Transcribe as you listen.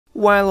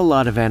While a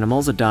lot of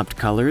animals adopt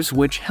colors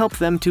which help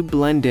them to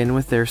blend in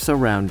with their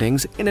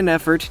surroundings in an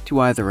effort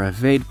to either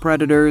evade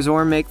predators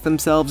or make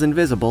themselves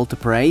invisible to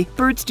prey,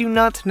 birds do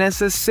not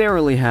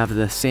necessarily have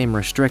the same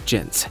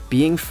restrictions,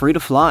 being free to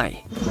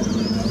fly.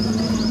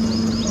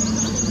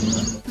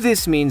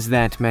 This means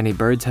that many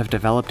birds have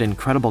developed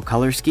incredible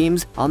color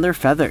schemes on their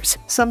feathers,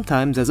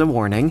 sometimes as a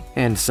warning,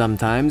 and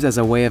sometimes as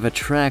a way of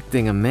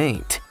attracting a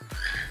mate.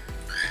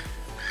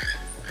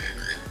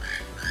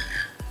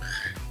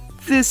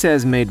 This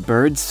has made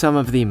birds some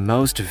of the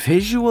most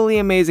visually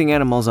amazing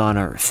animals on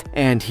Earth,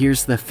 and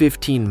here's the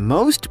 15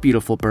 most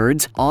beautiful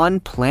birds on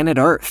planet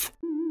Earth.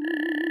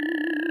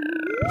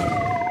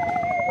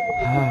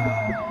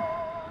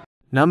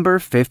 Number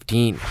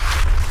 15.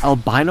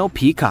 Albino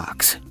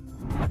peacocks.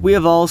 We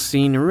have all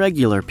seen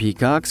regular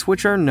peacocks,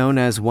 which are known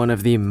as one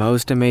of the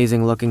most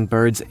amazing looking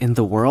birds in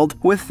the world,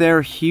 with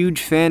their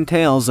huge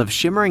fantails of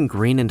shimmering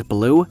green and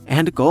blue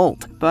and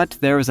gold. But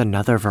there is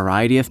another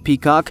variety of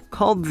peacock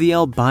called the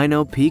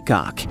albino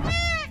peacock.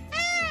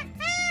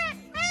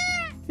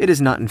 It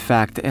is not in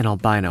fact an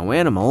albino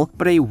animal,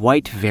 but a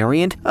white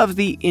variant of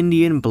the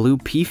Indian blue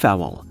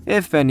peafowl.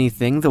 If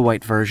anything, the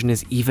white version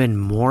is even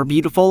more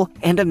beautiful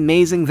and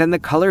amazing than the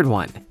colored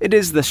one. It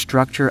is the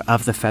structure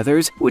of the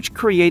feathers which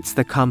creates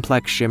the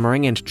complex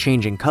shimmering and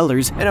changing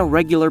colors in a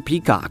regular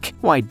peacock,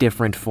 while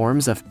different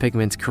forms of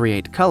pigments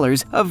create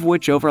colors of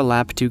which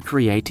overlap to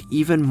create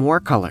even more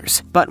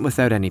colors. But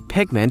without any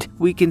pigment,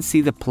 we can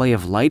see the play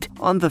of light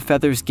on the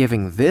feathers,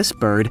 giving this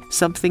bird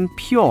something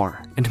pure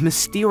and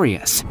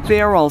mysterious. They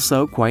are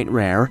also quite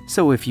rare,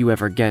 so if you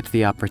ever get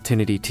the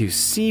opportunity to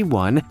see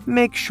one,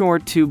 make sure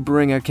to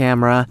bring a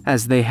camera,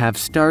 as they have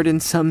starred in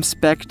some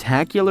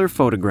spectacular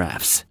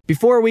photographs.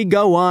 Before we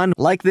go on,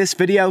 like this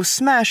video,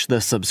 smash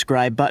the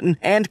subscribe button,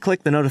 and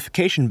click the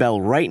notification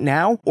bell right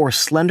now, or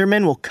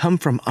Slenderman will come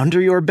from under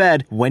your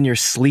bed when you're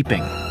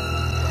sleeping.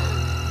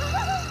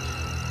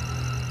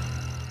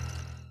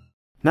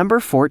 Number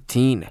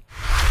 14.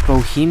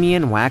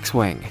 Bohemian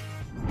waxwing.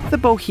 The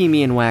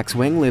Bohemian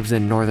waxwing lives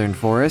in northern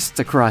forests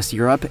across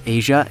Europe,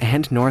 Asia,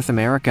 and North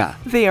America.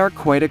 They are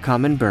quite a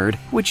common bird,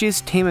 which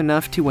is tame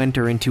enough to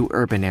enter into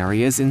urban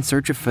areas in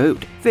search of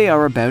food. They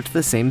are about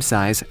the same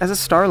size as a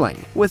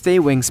starling, with a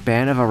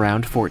wingspan of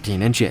around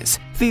 14 inches.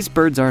 These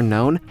birds are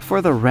known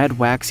for the red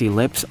waxy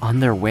lips on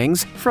their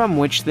wings, from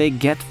which they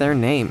get their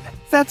name.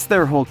 That's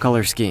their whole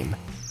color scheme,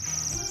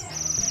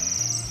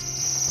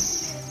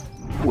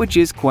 which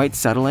is quite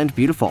subtle and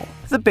beautiful.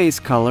 The base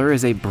color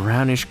is a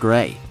brownish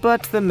gray,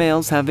 but the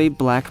males have a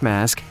black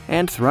mask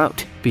and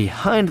throat.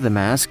 Behind the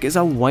mask is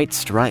a white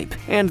stripe,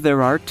 and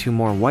there are 2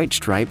 more white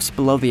stripes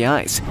below the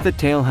eyes. The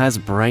tail has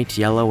bright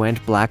yellow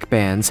and black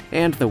bands,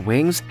 and the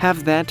wings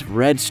have that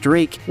red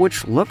streak,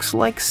 which looks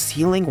like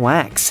sealing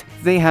wax.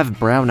 They have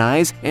brown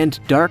eyes and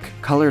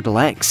dark-colored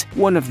legs.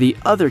 One of the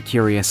other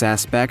curious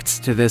aspects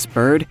to this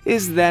bird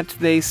is that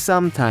they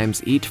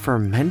sometimes eat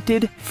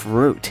fermented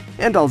fruit.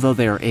 And although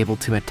they are able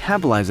to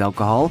metabolize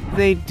alcohol,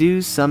 they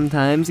do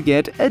sometimes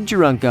get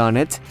drunk on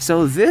it.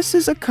 So this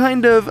is a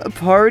kind of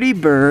party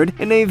bird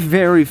in a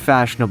very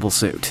fashionable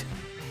suit.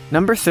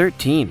 Number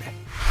 13.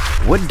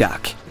 Wood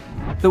duck.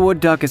 The wood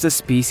duck is a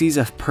species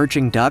of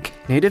perching duck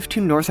native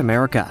to North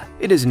America.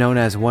 It is known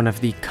as one of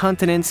the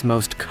continent's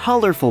most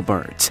colorful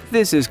birds.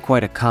 This is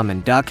quite a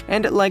common duck,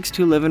 and it likes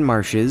to live in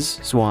marshes,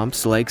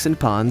 swamps, lakes, and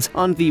ponds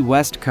on the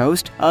west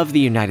coast of the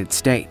United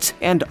States,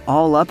 and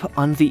all up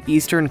on the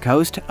eastern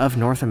coast of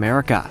North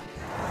America.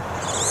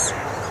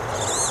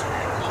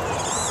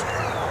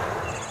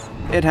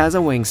 It has a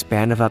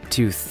wingspan of up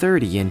to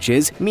 30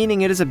 inches,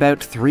 meaning it is about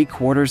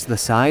 3/4 the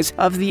size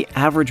of the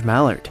average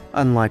mallard.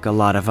 Unlike a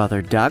lot of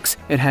other ducks,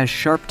 it has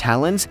sharp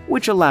talons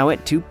which allow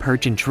it to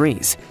perch in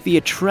trees. The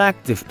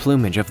attractive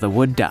plumage of the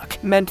wood duck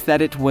meant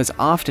that it was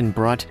often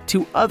brought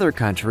to other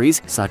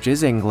countries, such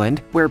as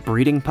England, where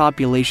breeding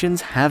populations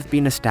have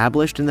been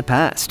established in the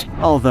past.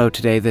 Although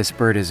today this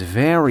bird is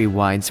very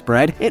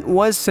widespread, it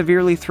was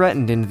severely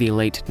threatened in the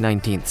late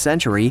 19th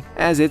century,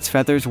 as its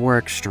feathers were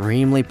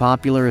extremely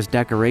popular as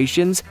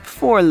decorations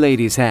for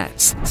ladies'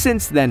 hats.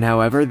 Since then,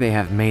 however, they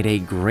have made a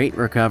great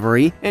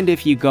recovery, and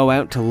if you go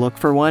out to look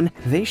for one,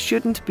 they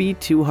shouldn't be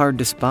too hard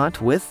to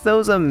spot with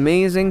those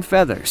amazing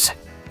feathers.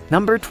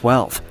 Number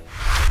 12.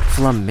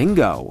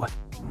 Flamingo.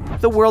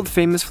 The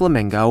world-famous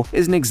flamingo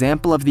is an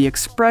example of the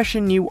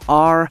expression "you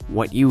are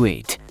what you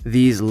eat."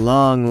 These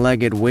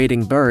long-legged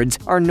wading birds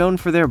are known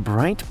for their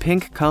bright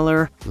pink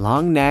color,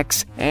 long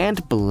necks,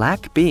 and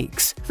black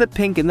beaks. The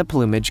pink in the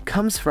plumage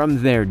comes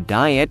from their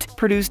diet,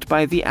 produced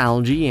by the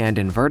algae and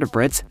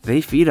invertebrates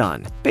they feed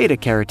on.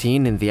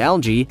 Beta-carotene in the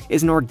algae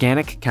is an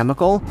organic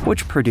chemical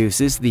which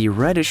produces the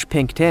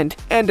reddish-pink tint,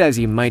 and as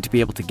you might be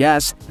able to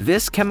guess,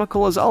 this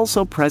chemical is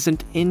also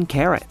present in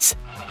carrots.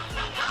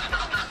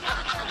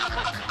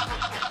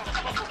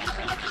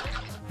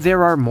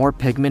 there are more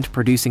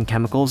pigment-producing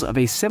chemicals of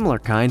a similar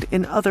kind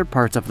in other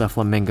parts of the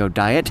flamingo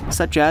diet,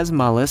 such as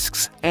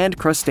mollusks and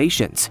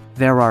crustaceans.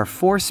 There are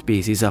 4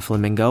 species of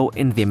flamingo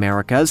in the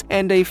Americas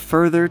and a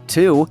further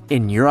 2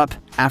 in Europe,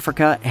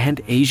 Africa, and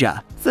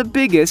Asia. The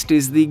biggest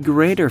is the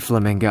greater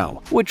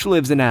flamingo, which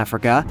lives in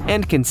Africa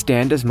and can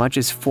stand as much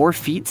as 4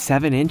 feet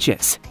 7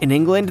 inches. In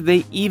England,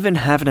 they even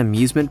have an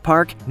amusement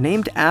park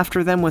named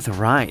after them with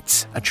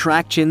rides,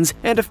 attractions,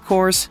 and of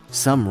course,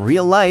 some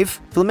real-life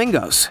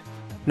flamingos.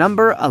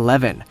 Number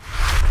 11.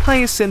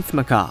 Hyacinth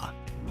macaw.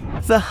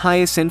 The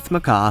hyacinth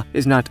macaw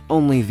is not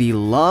only the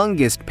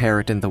longest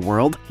parrot in the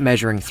world,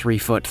 measuring 3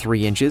 foot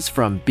 3 inches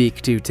from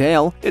beak to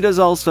tail, it is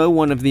also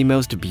one of the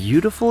most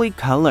beautifully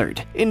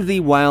colored. In the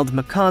wild,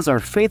 macaws are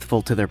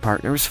faithful to their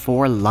partners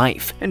for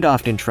life and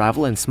often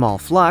travel in small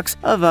flocks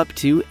of up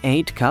to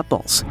 8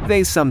 couples.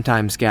 They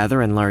sometimes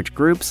gather in large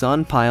groups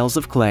on piles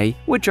of clay,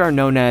 which are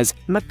known as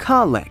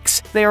macaw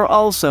licks. They are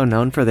also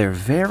known for their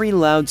very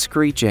loud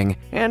screeching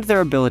and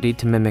their ability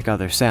to mimic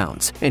other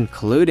sounds,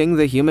 including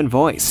the human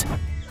voice.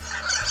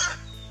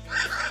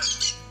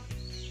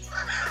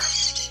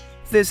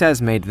 This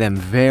has made them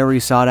very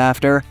sought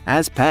after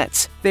as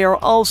pets. They are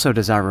also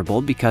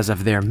desirable because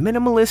of their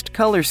minimalist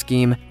color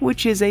scheme,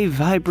 which is a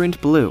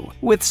vibrant blue,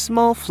 with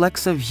small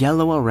flecks of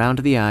yellow around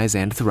the eyes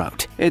and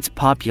throat. Its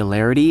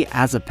popularity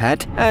as a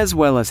pet, as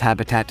well as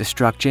habitat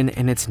destruction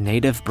in its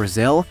native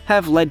Brazil,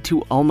 have led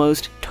to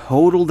almost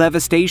total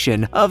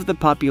devastation of the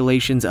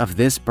populations of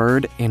this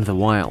bird in the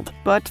wild.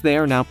 But they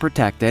are now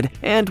protected,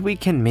 and we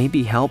can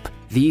maybe help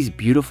these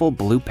beautiful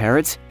blue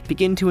parrots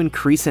begin to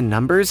increase in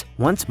numbers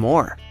once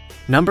more.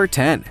 Number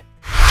 10.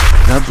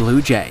 The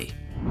blue jay.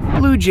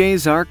 Blue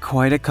jays are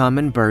quite a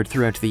common bird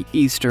throughout the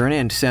eastern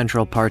and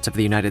central parts of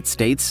the United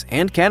States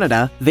and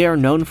Canada. They are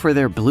known for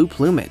their blue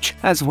plumage,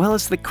 as well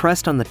as the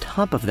crest on the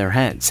top of their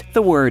heads.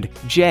 The word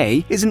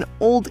jay is an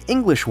Old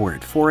English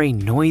word for a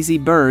noisy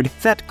bird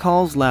that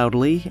calls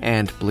loudly,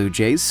 and blue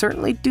jays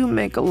certainly do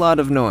make a lot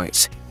of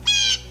noise.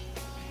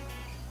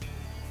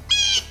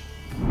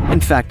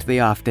 In fact, they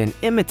often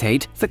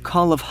imitate the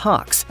call of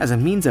hawks as a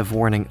means of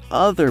warning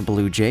other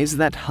blue jays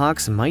that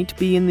hawks might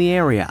be in the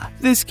area.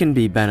 This can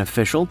be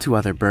beneficial to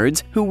other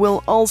birds who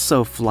will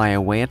also fly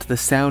away at the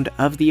sound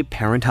of the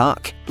apparent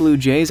hawk. Blue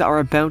jays are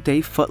about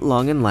a foot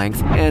long in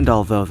length, and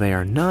although they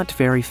are not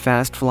very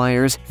fast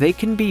flyers, they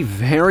can be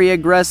very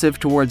aggressive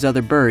towards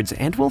other birds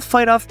and will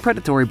fight off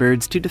predatory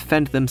birds to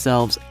defend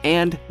themselves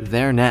and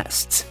their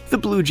nests. The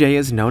blue jay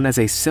is known as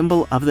a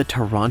symbol of the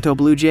Toronto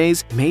Blue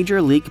Jays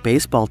Major League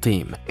Baseball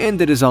team,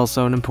 and it is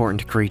also an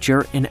important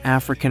creature in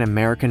African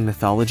American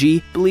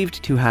mythology,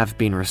 believed to have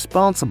been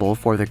responsible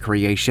for the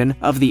creation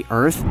of the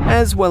earth,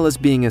 as well as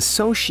being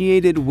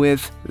associated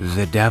with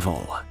the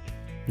devil.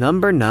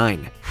 Number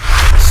 9.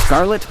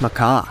 Scarlet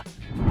macaw.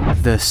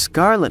 The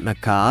scarlet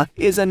macaw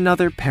is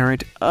another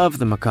parent of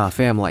the macaw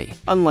family.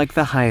 Unlike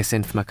the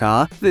hyacinth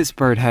macaw, this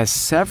bird has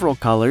several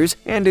colors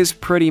and is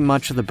pretty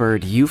much the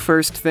bird you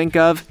first think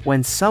of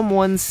when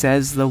someone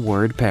says the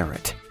word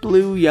parrot.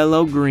 Blue,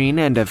 yellow, green,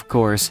 and of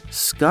course,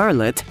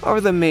 scarlet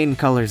are the main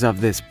colors of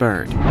this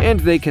bird, and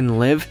they can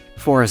live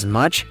for as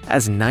much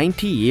as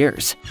 90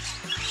 years.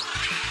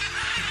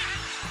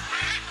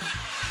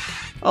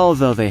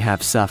 Although they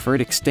have suffered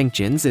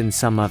extinctions in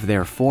some of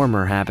their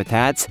former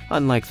habitats,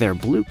 unlike their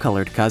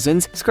blue-colored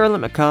cousins, scarlet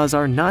macaws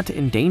are not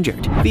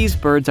endangered. These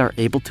birds are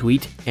able to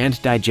eat and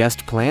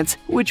digest plants,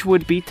 which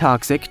would be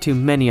toxic to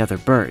many other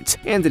birds,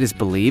 and it is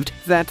believed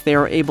that they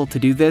are able to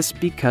do this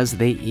because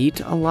they eat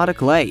a lot of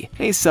clay,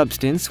 a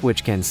substance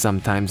which can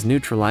sometimes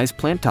neutralize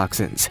plant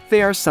toxins.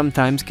 They are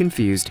sometimes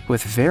confused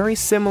with very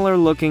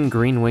similar-looking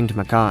green-winged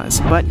macaws,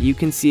 but you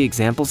can see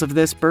examples of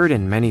this bird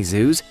in many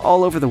zoos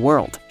all over the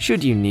world,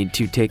 should you need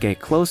to take a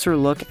closer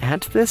look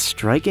at this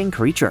striking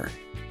creature.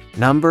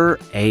 Number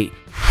 8.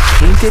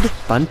 Painted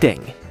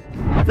bunting.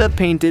 The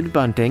painted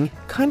bunting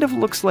kind of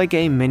looks like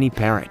a mini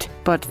parrot,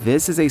 but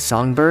this is a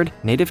songbird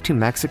native to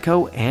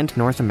Mexico and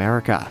North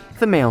America.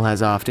 The male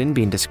has often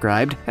been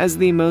described as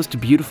the most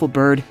beautiful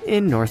bird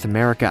in North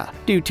America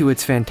due to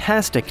its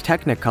fantastic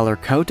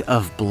technicolor coat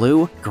of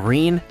blue,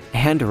 green,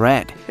 and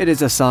red. It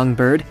is a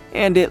songbird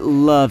and it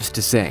loves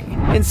to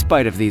sing. In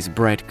spite of these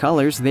bright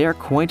colors, they are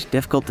quite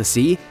difficult to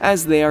see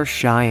as they are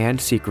shy and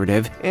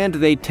secretive, and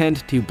they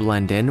tend to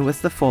blend in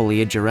with the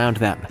foliage around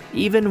them,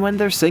 even when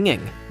they're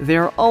singing. They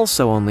are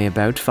also only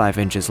about 5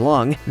 inches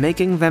long,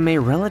 making them a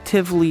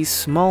relatively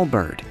small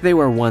bird. They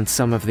were once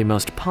some of the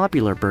most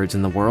popular birds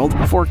in the world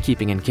for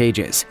keeping in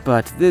cages,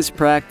 but this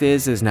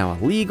practice is now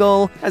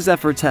illegal as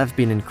efforts have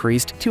been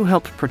increased to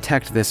help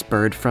protect this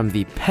bird from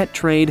the pet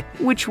trade,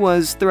 which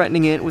was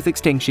threatening it with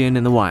extinction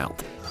in the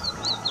wild.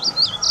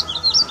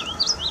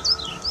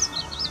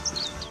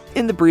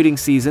 In the breeding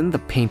season, the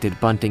painted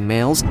bunting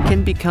males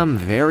can become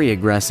very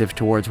aggressive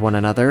towards one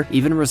another,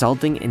 even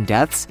resulting in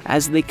deaths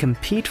as they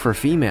compete for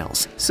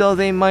females. So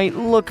they might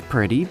look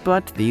pretty,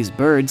 but these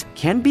birds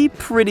can be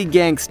pretty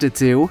gangsta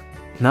too.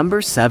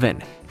 Number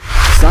 7.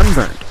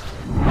 Sunbird.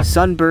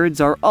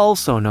 Sunbirds are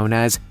also known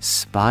as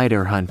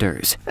spider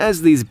hunters.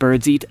 As these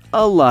birds eat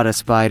a lot of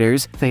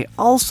spiders, they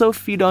also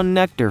feed on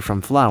nectar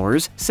from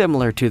flowers,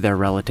 similar to their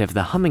relative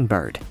the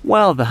hummingbird.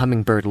 While the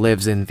hummingbird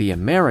lives in the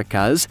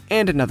Americas,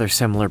 and another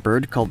similar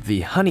bird called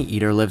the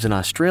honeyeater lives in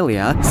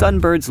Australia,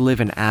 sunbirds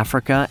live in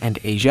Africa and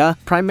Asia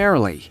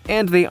primarily,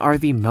 and they are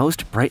the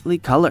most brightly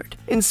colored.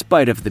 In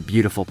spite of the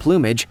beautiful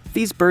plumage,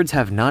 these birds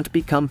have not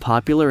become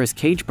popular as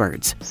cage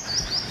birds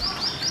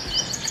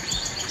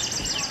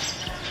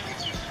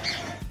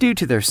due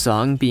to their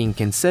song being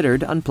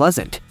considered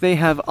unpleasant. They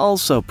have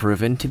also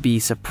proven to be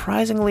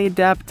surprisingly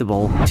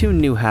adaptable to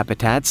new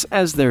habitats,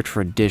 as their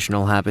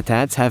traditional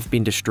habitats have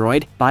been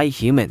destroyed by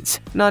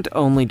humans. Not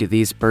only do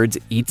these birds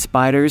eat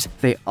spiders,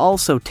 they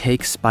also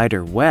take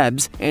spider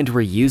webs and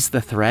reuse the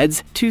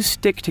threads to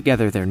stick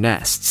together their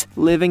nests.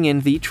 Living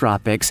in the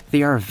tropics,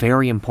 they are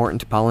very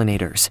important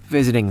pollinators,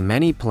 visiting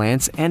many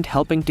plants and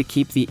helping to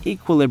keep the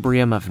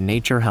equilibrium of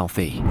nature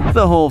healthy.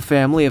 The whole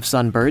family of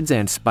sunbirds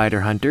and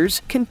spider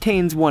hunters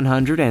contains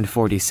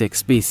 146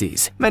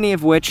 species, many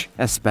of which,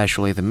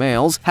 especially the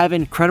males, have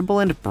incredible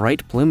and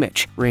bright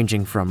plumage,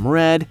 ranging from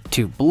red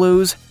to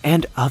blues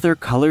and other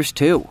colors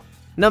too.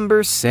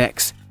 Number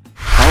 6.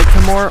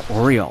 Baltimore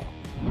Oriole.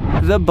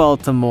 The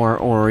Baltimore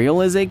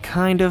Oriole is a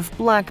kind of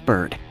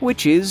blackbird,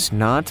 which is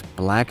not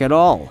black at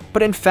all,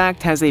 but in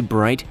fact has a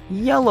bright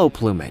yellow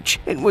plumage.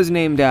 It was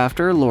named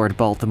after Lord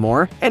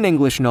Baltimore, an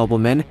English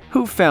nobleman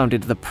who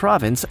founded the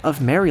province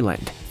of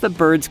Maryland. The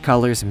bird's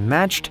colors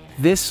matched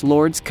this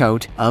lord's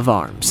coat of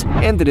arms,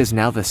 and it is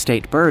now the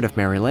state bird of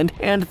Maryland,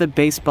 and the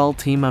baseball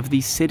team of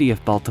the city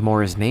of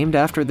Baltimore is named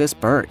after this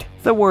bird.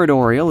 The word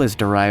oriole is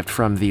derived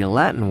from the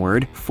Latin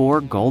word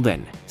for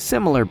golden.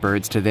 Similar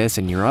birds to this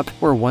in Europe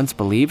were once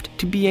believed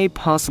to be a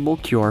possible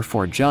cure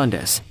for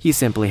jaundice. You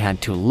simply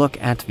had to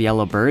look at the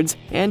yellow birds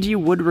and you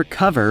would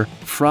recover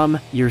from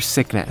your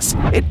sickness.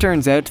 It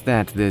turns out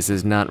that this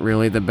is not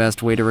really the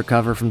best way to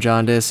recover from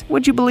jaundice.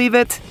 Would you believe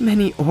it?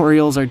 Many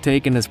orioles are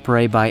taken as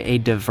prey by a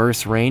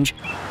diverse range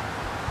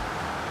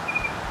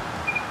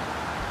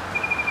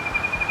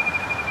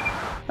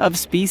of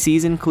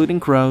species including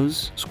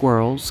crows,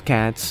 squirrels,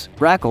 cats,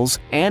 grackles,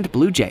 and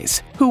blue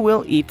jays, who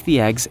will eat the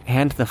eggs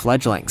and the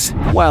fledglings,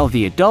 while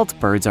the adult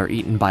birds are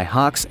eaten by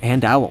hawks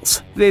and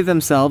owls. They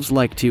themselves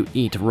like to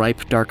eat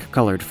ripe,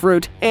 dark-colored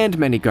fruit, and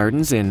many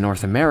gardens in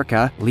North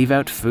America leave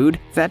out food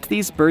that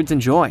these birds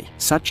enjoy,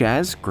 such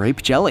as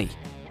grape jelly.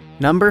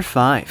 Number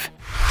 5.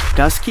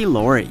 Dusky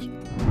Lory.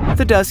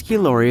 The dusky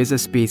lory is a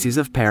species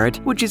of parrot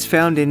which is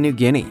found in New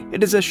Guinea.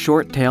 It is a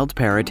short-tailed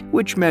parrot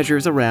which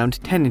measures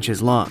around 10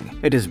 inches long.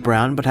 It is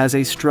brown but has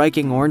a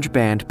striking orange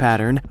band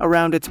pattern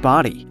around its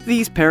body.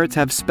 These parrots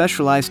have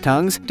specialized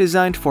tongues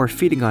designed for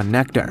feeding on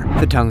nectar.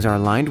 The tongues are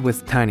lined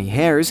with tiny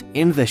hairs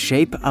in the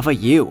shape of a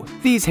U.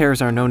 These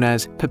hairs are known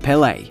as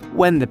papillae.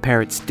 When the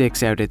parrot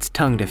sticks out its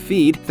tongue to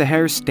feed, the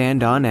hairs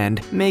stand on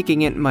end,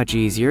 making it much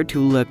easier to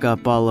lick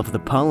up all of the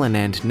pollen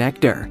and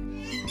nectar.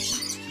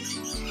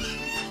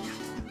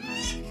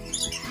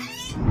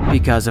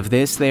 Because of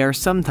this, they are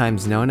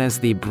sometimes known as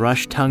the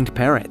brush-tongued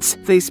parrots.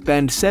 They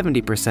spend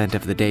 70%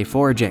 of the day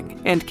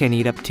foraging and can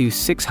eat up to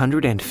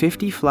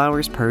 650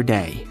 flowers per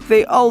day.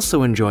 They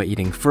also enjoy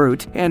eating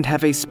fruit and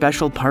have a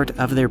special part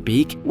of their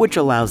beak which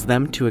allows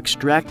them to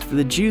extract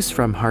the juice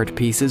from hard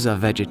pieces of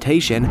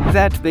vegetation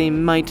that they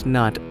might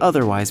not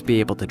otherwise be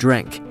able to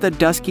drink. The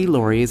dusky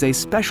lory is a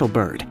special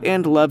bird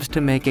and loves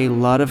to make a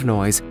lot of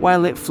noise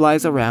while it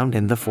flies around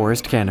in the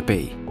forest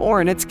canopy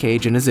or in its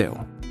cage in a zoo.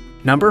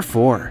 Number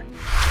 4.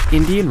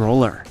 Indian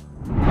Roller.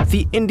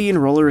 The Indian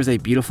roller is a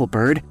beautiful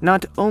bird,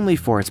 not only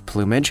for its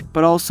plumage,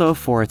 but also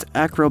for its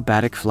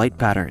acrobatic flight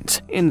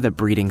patterns. In the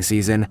breeding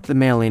season, the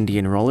male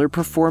Indian roller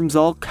performs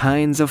all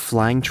kinds of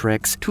flying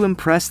tricks to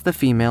impress the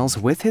females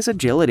with his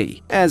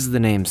agility. As the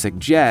name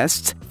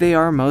suggests, they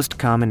are most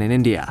common in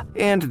India,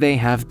 and they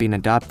have been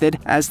adopted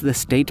as the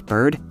state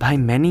bird by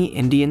many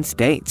Indian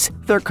states.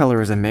 Their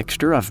color is a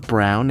mixture of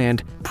brown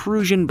and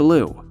Prussian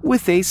blue,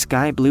 with a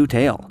sky blue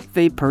tail.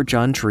 They perch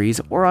on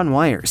trees or on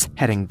wires,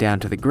 heading down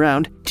to the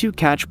ground to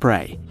catch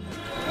prey.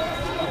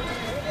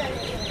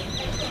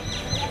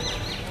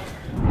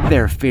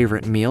 Their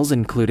favorite meals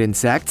include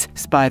insects,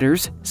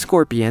 spiders,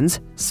 scorpions,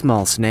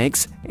 small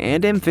snakes,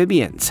 and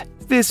amphibians.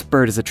 This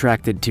bird is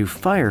attracted to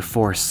fire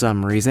for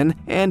some reason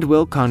and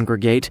will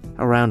congregate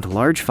around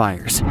large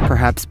fires,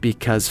 perhaps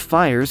because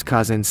fires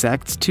cause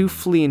insects to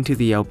flee into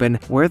the open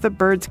where the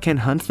birds can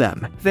hunt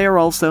them. They are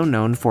also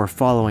known for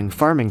following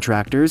farming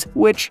tractors,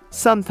 which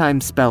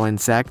sometimes spell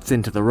insects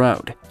into the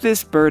road.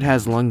 This bird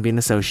has long been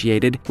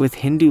associated with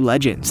Hindu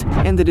legends,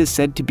 and it is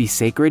said to be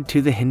sacred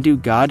to the Hindu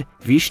god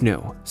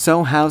Vishnu,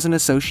 so has an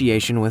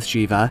association with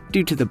Shiva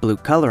due to the blue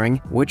coloring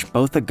which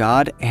both the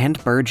god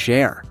and bird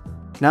share.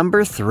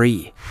 Number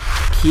 3.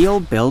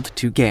 Keel-billed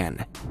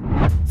toucan.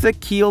 The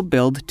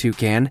keel-billed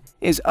toucan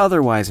is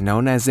otherwise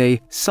known as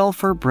a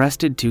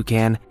sulfur-breasted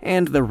toucan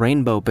and the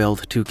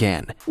rainbow-billed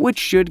toucan, which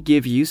should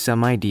give you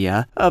some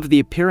idea of the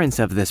appearance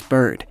of this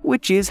bird,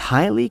 which is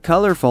highly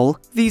colorful.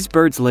 These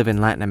birds live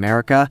in Latin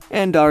America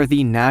and are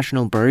the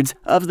national birds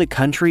of the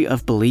country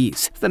of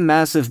Belize. The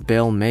massive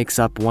bill makes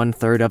up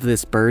 1/3 of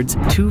this bird's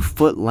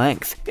 2-foot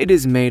length. It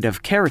is made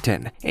of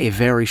keratin, a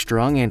very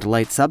strong and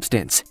light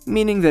substance,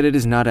 meaning that it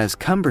is not as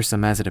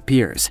cumbersome as it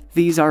appears.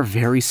 These are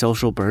very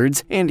social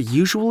birds and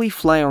usually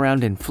fly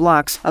around in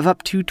flocks of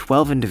up to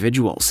 12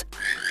 individuals.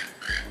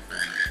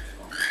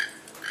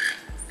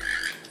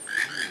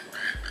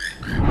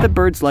 The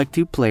birds like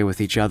to play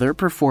with each other,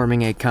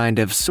 performing a kind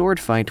of sword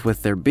fight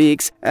with their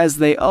beaks, as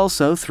they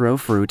also throw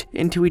fruit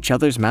into each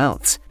other's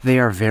mouths. They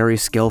are very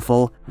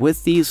skillful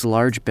with these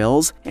large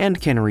bills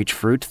and can reach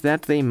fruit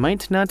that they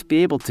might not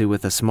be able to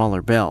with a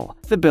smaller bill.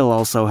 The bill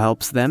also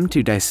helps them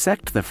to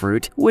dissect the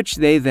fruit, which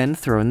they then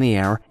throw in the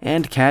air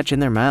and catch in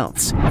their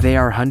mouths. They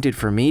are hunted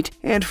for meat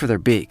and for their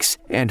beaks,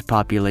 and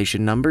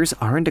population numbers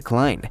are in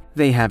decline.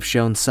 They have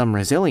shown some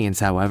resilience,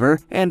 however,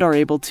 and are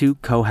able to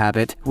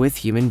cohabit with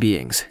human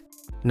beings.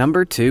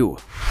 Number 2.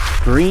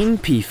 Green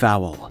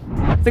peafowl.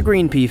 The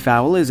green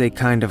peafowl is a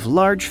kind of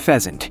large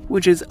pheasant,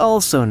 which is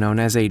also known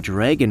as a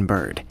dragon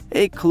bird.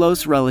 A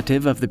close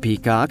relative of the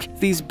peacock,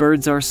 these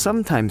birds are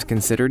sometimes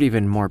considered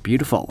even more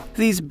beautiful.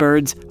 These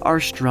birds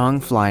are strong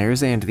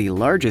flyers, and the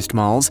largest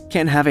males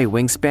can have a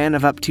wingspan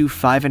of up to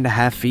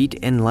 5.5 feet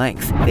in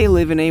length. They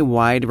live in a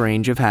wide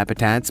range of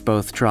habitats,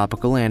 both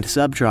tropical and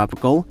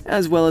subtropical,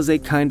 as well as a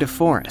kind of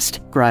forest,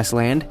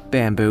 grassland,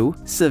 bamboo,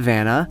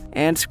 savanna,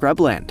 and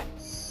scrubland.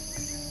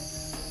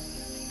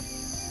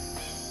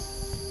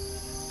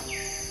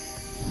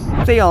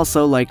 They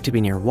also like to be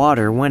near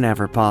water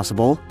whenever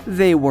possible.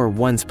 They were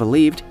once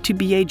believed to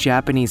be a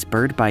Japanese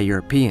bird by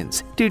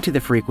Europeans, due to the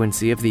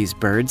frequency of these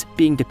birds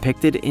being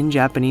depicted in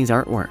Japanese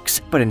artworks.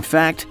 But in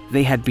fact,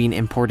 they had been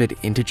imported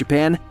into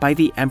Japan by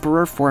the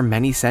emperor for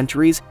many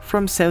centuries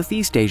from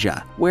Southeast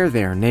Asia, where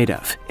they are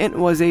native. It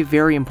was a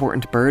very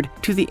important bird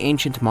to the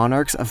ancient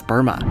monarchs of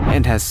Burma,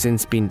 and has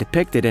since been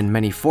depicted in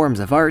many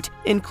forms of art,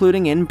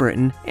 including in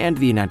Britain and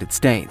the United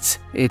States.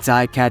 Its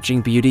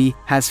eye-catching beauty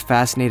has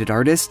fascinated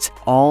artists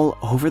all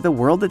over the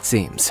world, it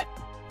seems.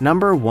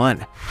 Number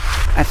 1.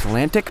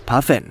 Atlantic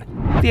puffin.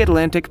 The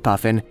Atlantic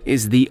puffin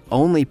is the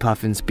only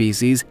puffin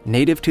species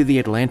native to the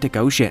Atlantic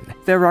Ocean.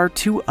 There are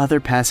 2 other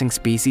passing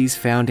species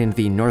found in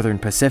the northern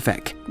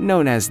Pacific,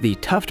 known as the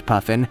tuft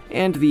puffin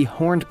and the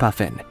horned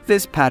puffin.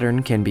 This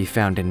pattern can be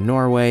found in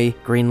Norway,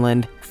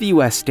 Greenland, the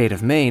US state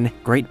of Maine,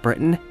 Great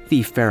Britain,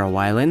 the Faroe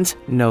Islands,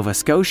 Nova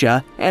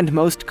Scotia, and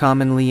most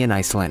commonly in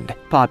Iceland.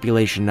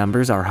 Population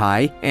numbers are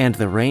high, and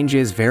the range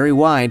is very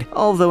wide,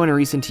 although in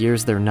recent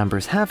years their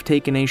numbers have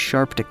taken a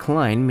sharp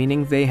decline,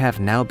 meaning they have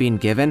now been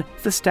given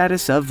the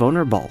status of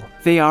vulnerable.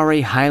 They are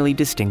a highly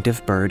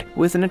distinctive bird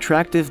with an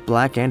attractive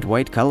black and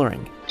white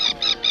coloring.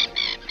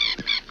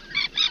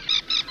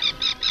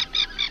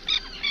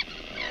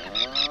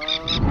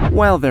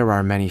 While there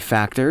are many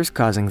factors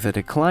causing the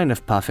decline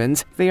of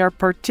puffins, they are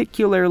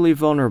particularly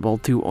vulnerable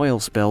to oil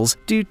spills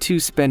due to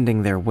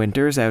spending their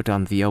winters out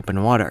on the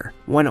open water.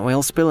 One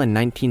oil spill in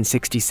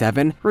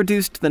 1967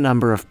 reduced the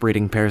number of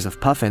breeding pairs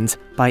of puffins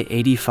by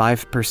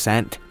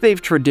 85%.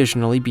 They've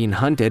traditionally been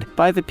hunted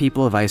by the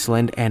people of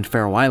Iceland and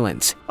Faroe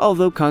Islands,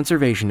 although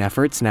conservation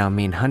efforts now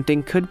mean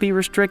hunting could be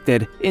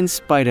restricted in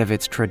spite of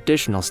its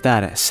traditional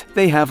status.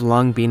 They have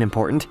long been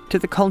important to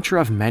the culture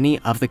of many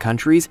of the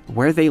countries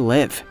where they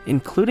live,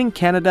 including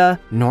Canada,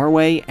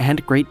 Norway,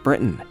 and Great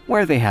Britain,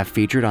 where they have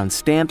featured on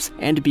stamps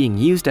and being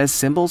used as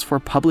symbols for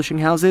publishing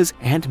houses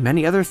and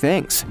many other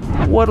things.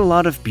 What a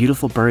lot of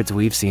beautiful birds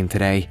we've seen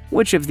today.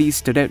 Which of these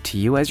stood out to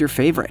you as your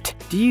favorite?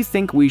 Do you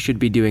think we should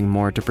be doing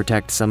more to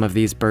protect some of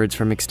these birds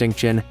from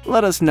extinction?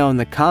 Let us know in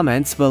the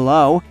comments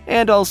below,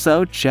 and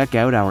also check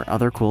out our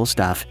other cool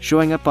stuff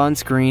showing up on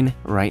screen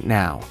right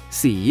now.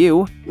 See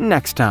you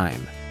next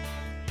time!